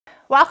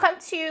Welcome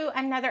to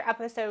another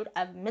episode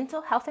of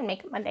Mental Health and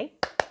Makeup Monday.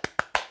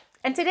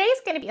 And today is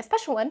going to be a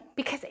special one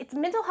because it's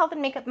Mental Health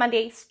and Makeup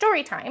Monday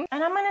story time.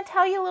 And I'm going to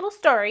tell you a little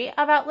story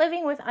about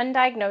living with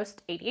undiagnosed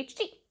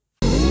ADHD.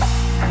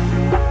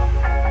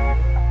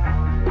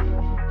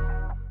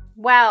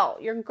 Well,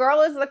 your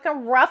girl is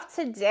looking rough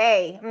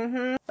today.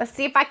 Let's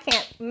see if I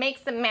can't make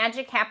some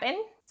magic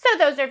happen. So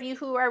those of you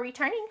who are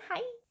returning,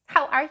 hi,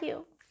 how are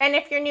you? And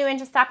if you're new and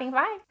just stopping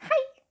by, hi.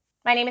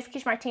 My name is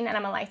Keish Martin and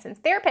I'm a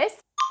licensed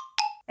therapist.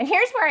 And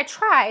here's where I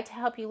try to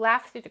help you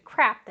laugh through the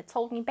crap that's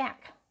holding you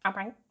back, all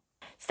right?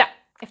 So,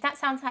 if that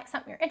sounds like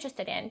something you're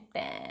interested in,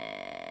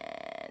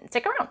 then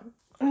stick around.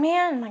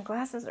 Man, my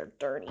glasses are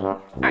dirty.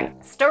 All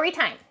right, story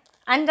time.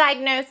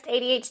 Undiagnosed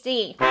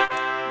ADHD.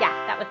 Yeah,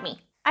 that was me.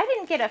 I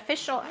didn't get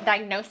official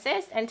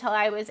diagnosis until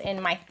I was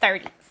in my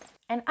 30s.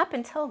 And up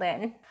until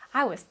then,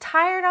 I was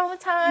tired all the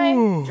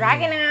time,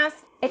 dragging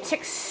ass. It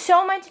took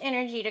so much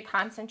energy to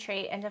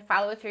concentrate and to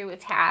follow through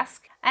with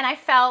tasks. And I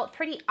felt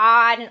pretty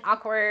odd and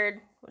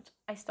awkward, which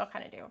I still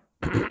kind of do.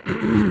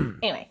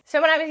 Anyway,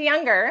 so when I was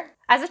younger,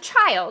 as a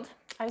child,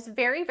 I was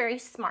very, very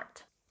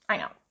smart. I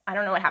know. I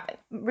don't know what happened.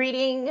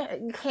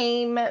 Reading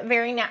came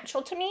very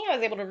natural to me. I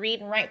was able to read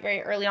and write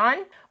very early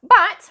on,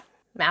 but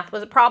math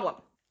was a problem.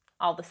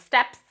 All the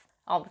steps,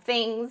 all the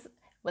things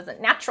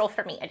wasn't natural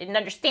for me. I didn't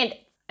understand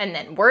it. And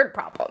then word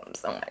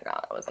problems. Oh my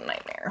God, that was a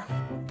nightmare.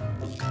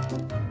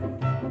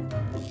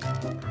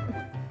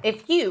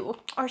 If you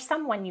or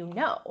someone you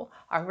know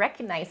are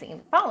recognizing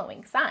the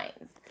following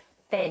signs,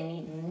 then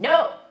you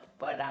know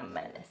what I'm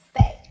gonna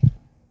say.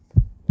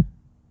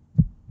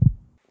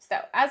 So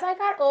as I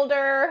got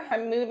older,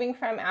 I'm moving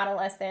from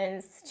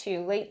adolescence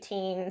to late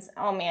teens.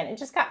 Oh man, it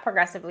just got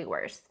progressively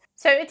worse.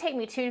 So it would take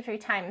me 2 to 3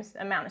 times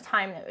the amount of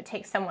time that it would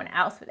take someone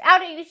else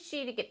without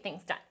ADHD to get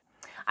things done.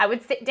 I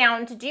would sit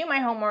down to do my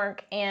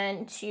homework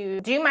and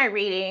to do my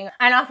reading,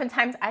 and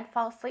oftentimes I'd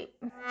fall asleep.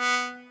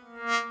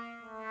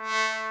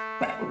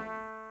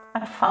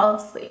 I'd fall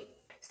asleep.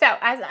 So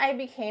as I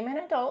became an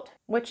adult,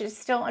 which is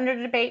still under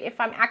debate if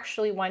I'm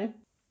actually one,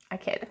 I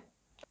kid,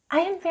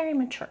 I am very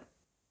mature.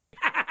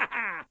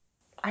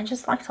 I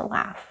just like to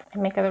laugh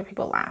and make other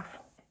people laugh.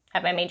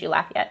 Have I made you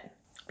laugh yet?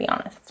 Be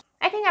honest.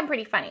 I think I'm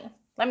pretty funny.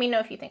 Let me know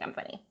if you think I'm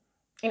funny.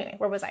 Anyway,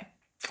 where was I?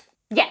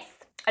 Yes,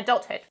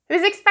 adulthood. It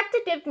was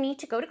expected of me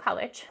to go to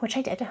college, which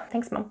I did.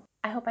 Thanks, Mom.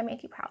 I hope I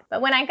made you proud.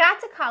 But when I got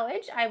to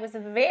college, I was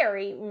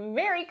very,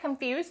 very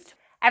confused.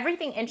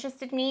 Everything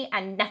interested me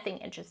and nothing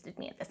interested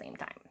me at the same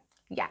time.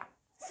 Yeah.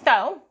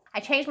 So I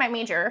changed my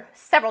major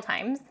several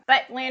times,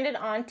 but landed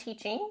on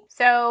teaching.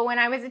 So when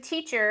I was a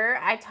teacher,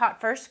 I taught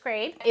first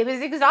grade. It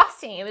was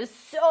exhausting. It was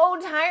so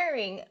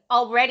tiring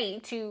already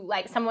to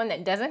like someone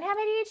that doesn't have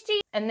ADHD.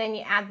 And then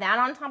you add that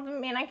on top of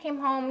it, and I came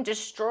home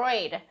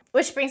destroyed.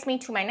 Which brings me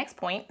to my next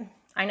point.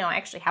 I know I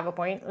actually have a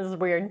point. This is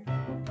weird.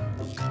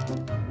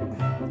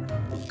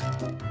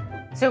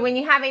 So when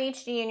you have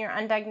ADHD and you're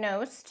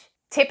undiagnosed,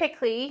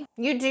 typically,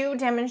 you do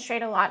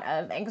demonstrate a lot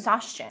of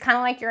exhaustion. Kind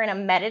of like you're in a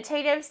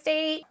meditative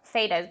state,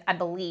 I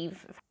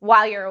believe,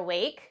 while you're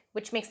awake,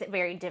 which makes it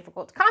very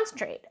difficult to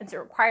concentrate. And so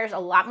it requires a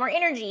lot more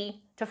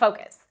energy to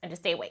focus and to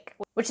stay awake,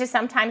 which is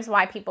sometimes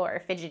why people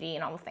are fidgety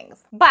and all the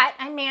things. But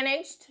I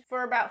managed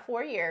for about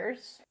 4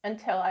 years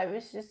until I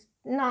was just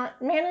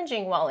not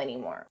managing well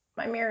anymore.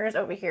 My mirror is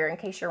over here in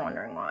case you're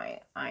wondering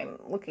why I'm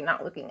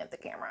not looking at the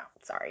camera.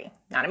 Sorry,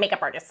 not a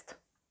makeup artist.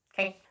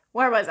 Okay.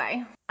 Where was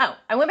I? Oh,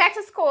 I went back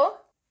to school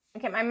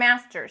and get my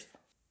master's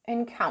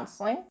in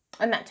counseling,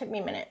 and that took me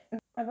a minute.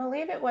 I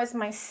believe it was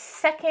my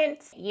 2nd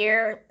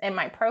year in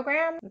my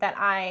program that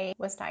I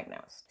was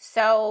diagnosed.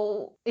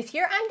 So if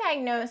you're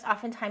undiagnosed,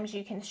 oftentimes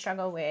you can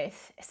struggle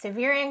with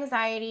severe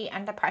anxiety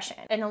and depression.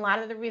 And a lot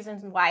of the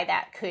reasons why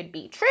that could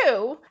be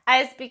true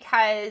is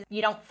because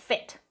you don't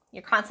fit.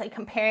 You're constantly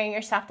comparing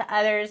yourself to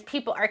others.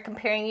 People are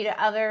comparing you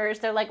to others.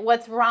 They're like,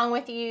 what's wrong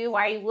with you?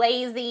 Why are you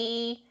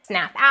lazy?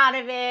 Snap out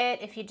of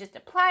it. If you just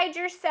applied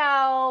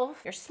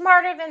yourself, you're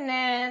smarter than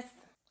this.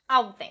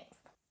 All the things.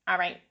 All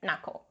right,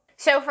 not cool.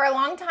 So for a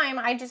long time,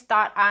 I just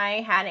thought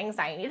I had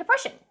anxiety and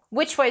depression,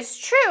 which was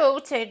true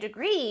to a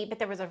degree, but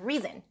there was a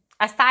reason.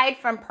 Aside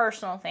from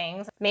personal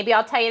things. Maybe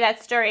I'll tell you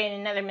that story in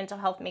another Mental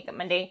Health Makeup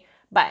Monday.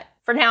 But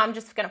for now, I'm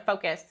just going to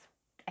focus,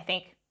 I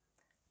think,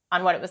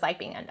 on what it was like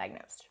being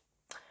undiagnosed.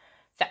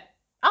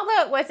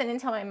 Although it wasn't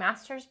until my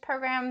master's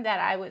program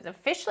that I was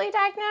officially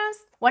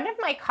diagnosed, one of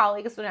my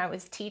colleagues when I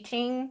was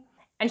teaching,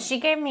 and she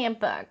gave me a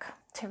book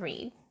to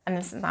read, and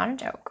this is not a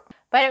joke,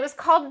 but it was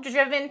called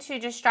Driven to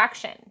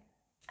Distraction,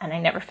 and I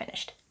never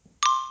finished.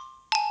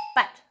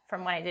 But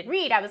from what I did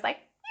read, I was like,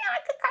 yeah, I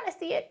could kind of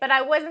see it, but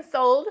I wasn't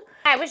sold.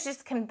 I was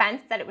just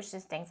convinced that it was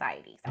just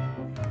anxiety.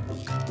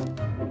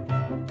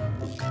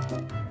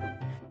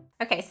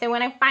 Okay, so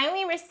when I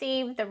finally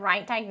received the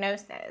right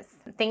diagnosis,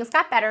 things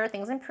got better,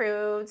 things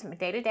improved,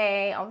 day to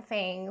day, all the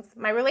things.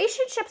 My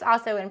relationships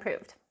also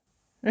improved.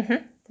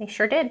 They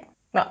sure did.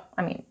 Well,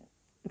 I mean,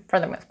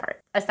 for the most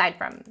part, aside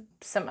from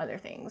some other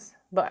things.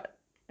 But,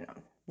 you know,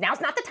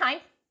 now's not the time.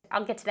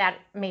 I'll get to that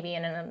maybe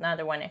in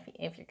another one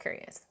if you're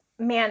curious.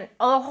 man,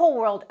 the whole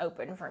world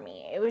opened for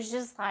me. It was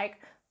just like,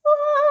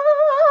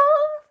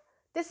 ah,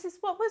 this is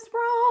what was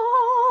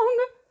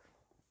wrong.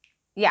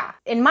 Yeah,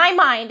 in my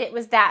mind, it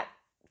was that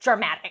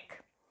dramatic.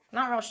 I'm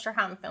not real sure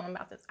how I'm feeling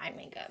about this eye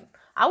makeup.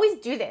 I always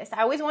do this.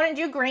 I always want to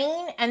do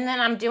green, and then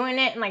I'm doing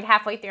it, and like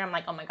halfway through, I'm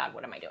like, oh my God,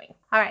 what am I doing?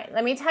 All right,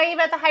 let me tell you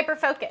about the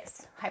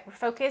hyperfocus.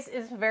 Hyperfocus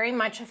is very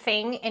much a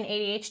thing in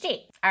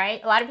ADHD, all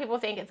right? A lot of people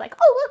think it's like,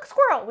 oh, look,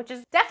 squirrel, which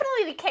is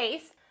definitely the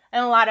case in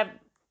a lot of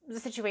the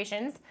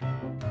situations.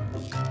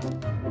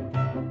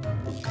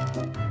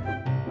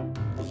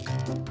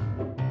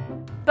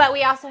 But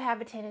we also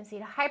have a tendency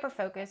to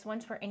hyperfocus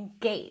once we're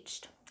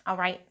engaged, all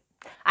right?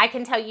 I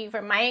can tell you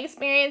from my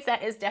experience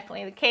that is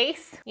definitely the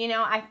case. You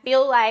know, I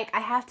feel like I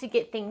have to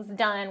get things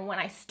done when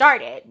I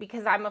start it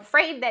because I'm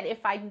afraid that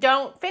if I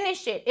don't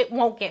finish it, it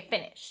won't get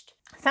finished.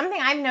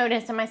 Something I've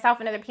noticed in myself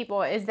and other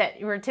people is that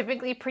we're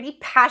typically pretty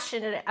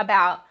passionate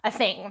about a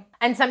thing.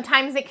 And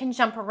sometimes it can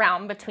jump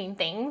around between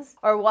things,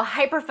 or we'll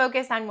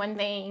hyper-focus on one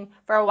thing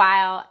for a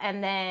while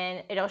and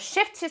then it'll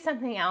shift to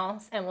something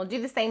else and we'll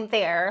do the same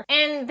there.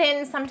 And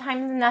then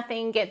sometimes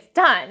nothing gets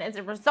done as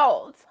a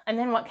result. And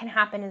then what can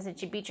happen is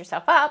that you beat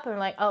yourself up and you're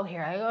like, oh,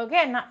 here I go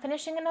again, not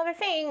finishing another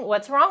thing.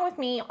 What's wrong with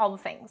me? All the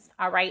things,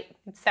 all right?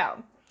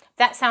 So if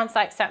that sounds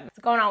like something's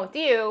going on with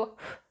you,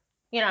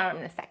 you know what I'm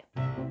gonna say.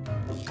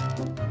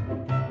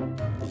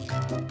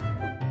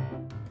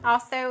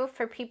 Also,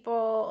 for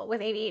people with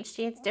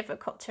ADHD, it's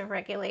difficult to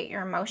regulate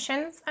your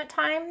emotions at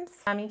times.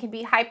 You can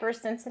be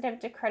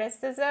hypersensitive to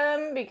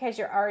criticism because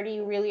you're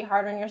already really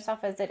hard on yourself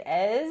as it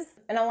is.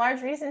 And a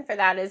large reason for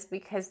that is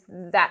because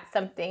that's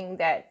something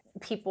that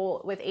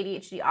people with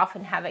ADHD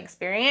often have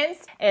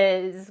experienced,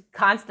 is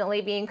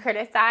constantly being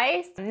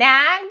criticized,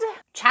 nagged,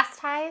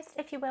 chastised,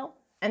 if you will.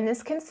 And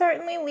this can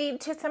certainly lead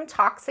to some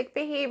toxic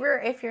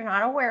behavior if you're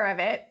not aware of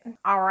it,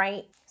 all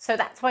right? So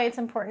that's why it's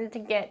important to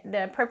get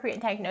the appropriate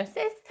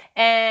diagnosis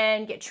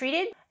and get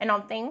treated and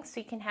all things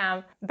so you can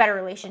have better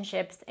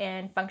relationships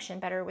and function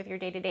better with your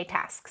day-to-day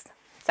tasks.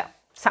 So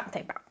something to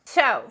think about.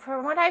 So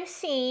from what I've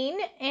seen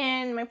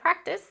in my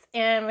practice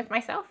and with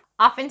myself,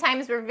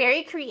 oftentimes we're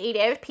very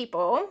creative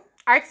people,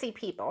 artsy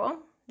people.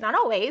 Not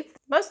always.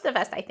 Most of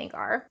us, I think,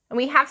 are. And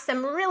we have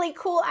some really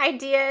cool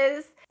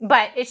ideas,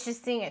 but it's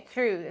just seeing it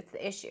through that's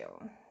the issue.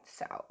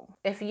 So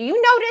if you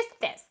notice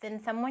this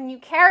in someone you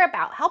care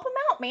about, help them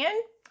out, man.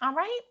 All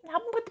right?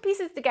 Help them put the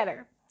pieces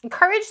together.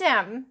 Encourage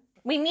them.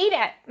 We need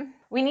it.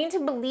 We need to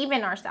believe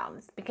in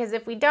ourselves, because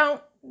if we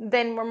don't,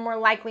 then we're more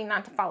likely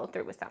not to follow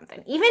through with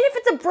something, even if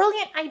it's a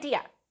brilliant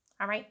idea.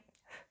 All right?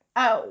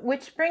 Oh,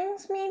 which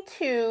brings me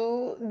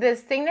to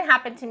this thing that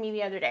happened to me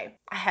the other day.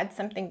 I had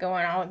something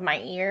going on with my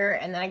ear,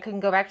 and then I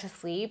couldn't go back to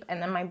sleep,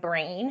 and then my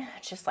brain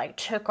just like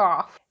took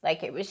off.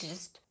 Like it was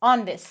just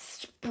on this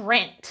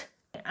sprint.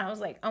 I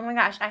was like, oh my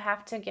gosh, I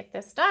have to get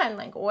this done.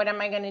 Like, what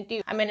am I going to do?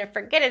 I'm going to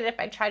forget it if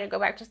I try to go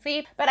back to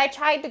sleep. But I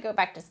tried to go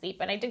back to sleep,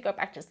 and I did go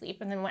back to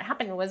sleep. And then what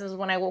happened was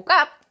when I woke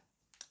up,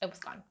 it was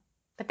gone.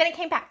 But then it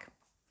came back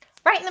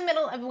right in the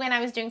middle of when I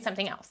was doing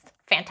something else.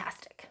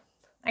 Fantastic.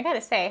 I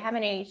gotta say,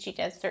 having ADHD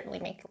does certainly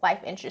make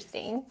life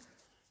interesting.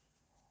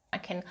 I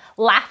can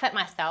laugh at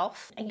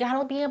myself. You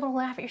gotta be able to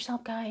laugh at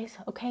yourself, guys,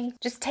 okay?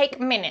 Just take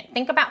a minute.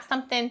 Think about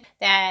something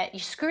that you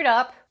screwed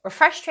up or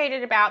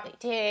frustrated about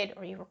that you did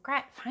or you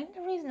regret. Find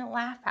a reason to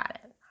laugh at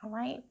it, all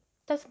right? It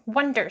does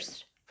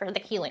wonders for the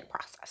healing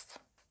process.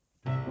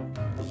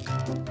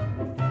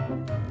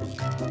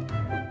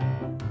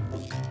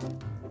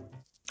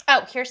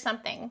 Oh, here's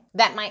something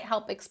that might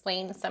help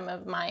explain some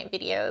of my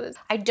videos.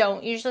 I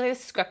don't usually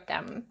script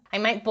them. I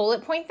might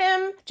bullet point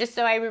them just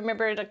so I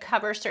remember to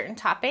cover certain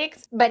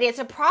topics, but it's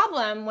a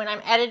problem when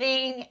I'm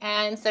editing.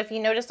 And so if you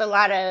notice a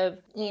lot of,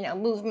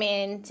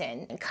 movement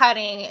and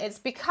cutting, it's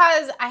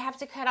because I have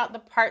to cut out the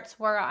parts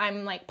where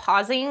I'm like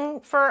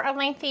pausing for a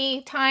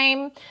lengthy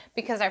time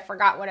because I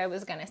forgot what I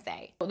was gonna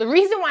say. The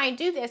reason why I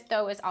do this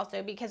though is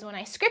also because when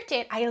I script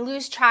it, I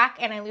lose track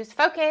and I lose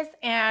focus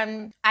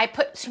and I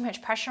put too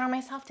much pressure on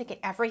myself to get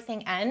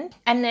everything in,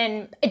 and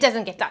then it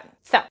doesn't get done.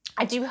 So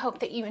I do hope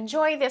that you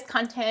enjoy this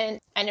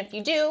content, and if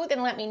you do,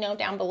 then let me know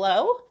down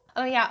below.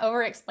 Oh yeah,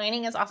 over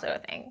explaining is also a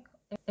thing,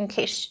 in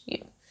case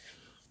you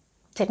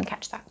didn't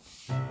catch that.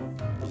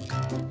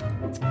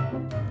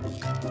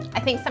 I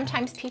think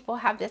sometimes people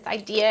have this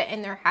idea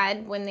in their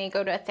head when they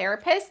go to a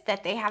therapist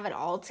that they have it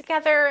all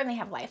together and they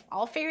have life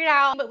all figured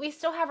out, but we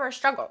still have our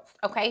struggles,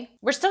 okay?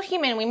 We're still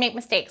human, we make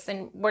mistakes,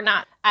 and we're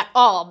not at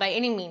all by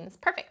any means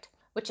perfect.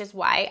 Which is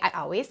why I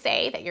always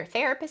say that your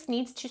therapist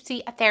needs to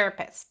see a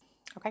therapist,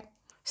 okay?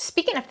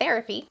 Speaking of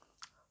therapy,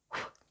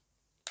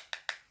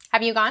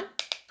 have you gone?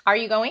 Are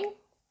you going?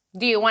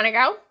 Do you want to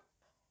go?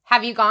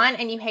 Have you gone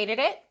and you hated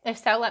it? If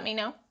so, let me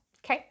know,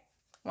 okay?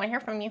 I want to hear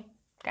from you.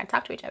 Gotta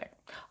talk to each other.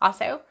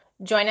 Also,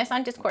 join us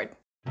on Discord.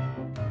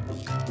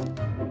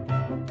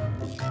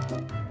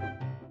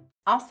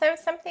 Also,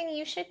 something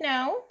you should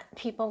know,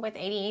 people with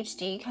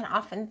ADHD can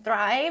often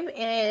thrive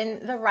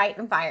in the right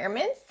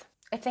environments.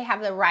 if they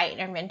have the right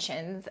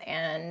interventions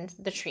and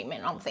the treatment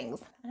and all the things.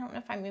 I don't know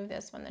if I moved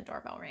this when the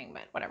doorbell rang,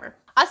 but whatever.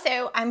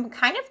 Also, I'm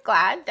kind of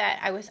glad that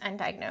I was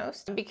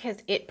undiagnosed because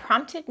it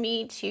prompted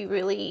me to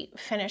really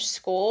finish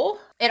school.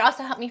 It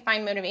also helped me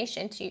find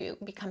motivation to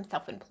become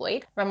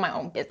self-employed, run my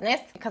own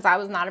business, because I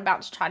was not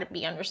about to try to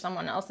be under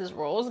someone else's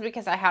rules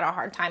because I had a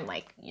hard time,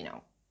 like, you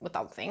know, with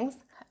all the things.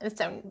 And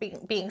so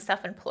being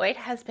self-employed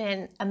has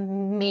been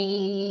amazing.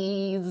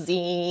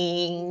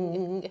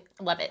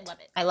 Love it. Love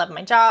it. I love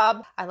my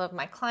job. I love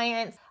my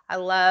clients. I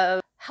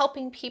love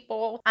helping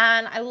people.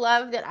 And I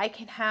love that I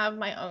can have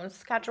my own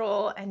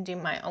schedule and do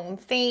my own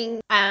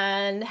thing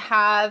and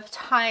have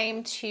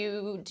time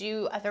to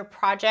do other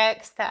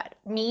projects that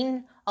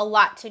mean a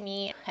lot to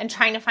me, and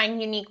trying to find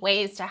unique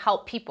ways to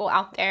help people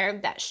out there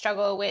that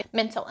struggle with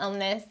mental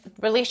illness,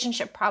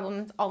 relationship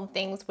problems, all the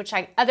things which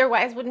I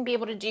otherwise wouldn't be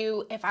able to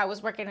do if I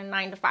was working a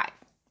 9-to-5,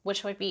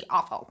 which would be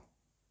awful.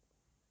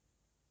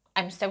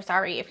 I'm so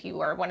sorry if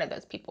you are one of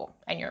those people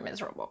and you're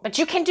miserable, but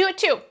you can do it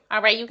too.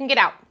 All right, you can get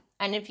out.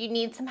 And if you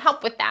need some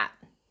help with that,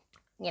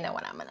 you know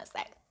what I'm gonna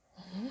say.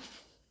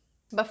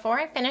 Before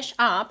I finish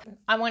up,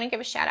 I want to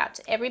give a shout out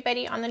to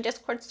everybody on the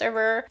Discord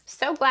server.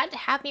 So glad to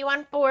have you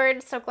on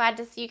board. So glad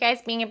to see you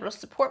guys being able to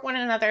support one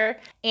another.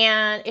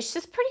 And it's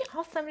just pretty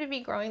awesome to be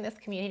growing this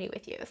community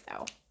with you.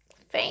 So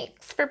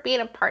thanks for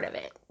being a part of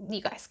it.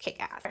 You guys kick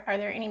ass. Are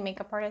there any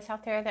makeup artists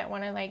out there that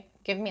want to like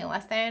give me a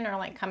lesson or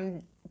like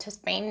come to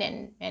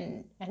Spain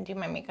and do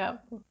my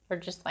makeup or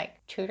just like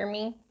tutor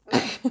me?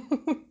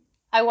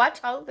 I watch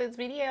all of those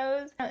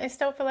videos. I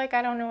still feel like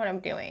I don't know what I'm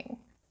doing.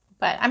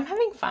 But I'm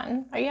having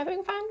fun. Are you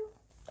having fun?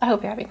 I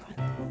hope you're having fun.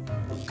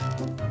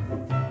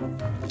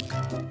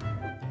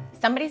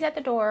 Somebody's at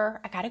the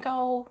door. I gotta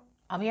go.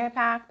 I'll be right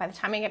back. By the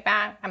time I get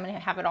back, I'm gonna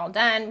have it all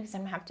done because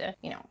I'm gonna have to,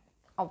 you know,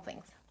 all the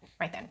things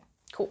right then.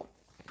 Cool.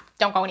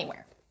 Don't go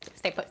anywhere.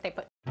 Stay put, stay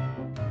put.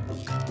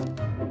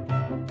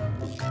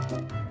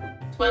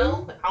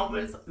 12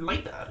 hours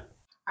later.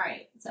 All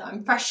right, so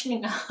I'm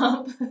freshening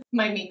up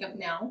my makeup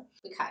now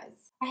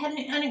because I had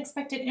an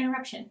unexpected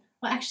interruption.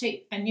 Well,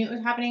 actually, I knew it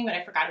was happening, but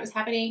I forgot it was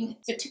happening.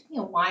 So it took me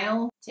a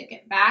while to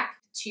get back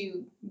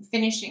to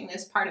finishing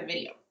this part of the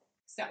video.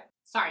 So,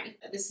 sorry,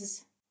 but this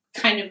is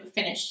kind of a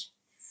finished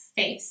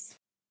face.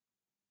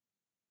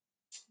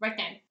 Right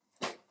then,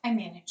 I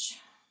manage.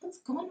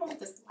 What's going on with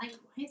this light?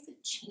 Why is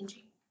it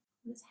changing?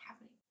 What is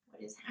happening?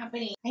 What is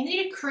happening? I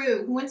need a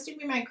crew. Who wants to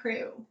be my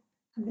crew?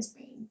 Come to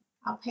Spain.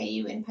 I'll pay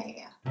you in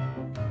paella.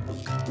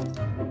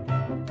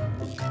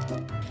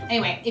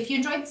 Anyway, if you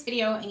enjoyed this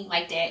video and you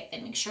liked it,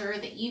 then make sure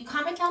that you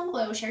comment down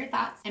below, share your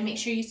thoughts, and make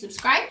sure you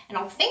subscribe and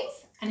all the things.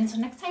 And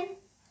until next time,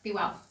 be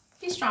well,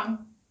 be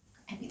strong,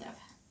 and be love.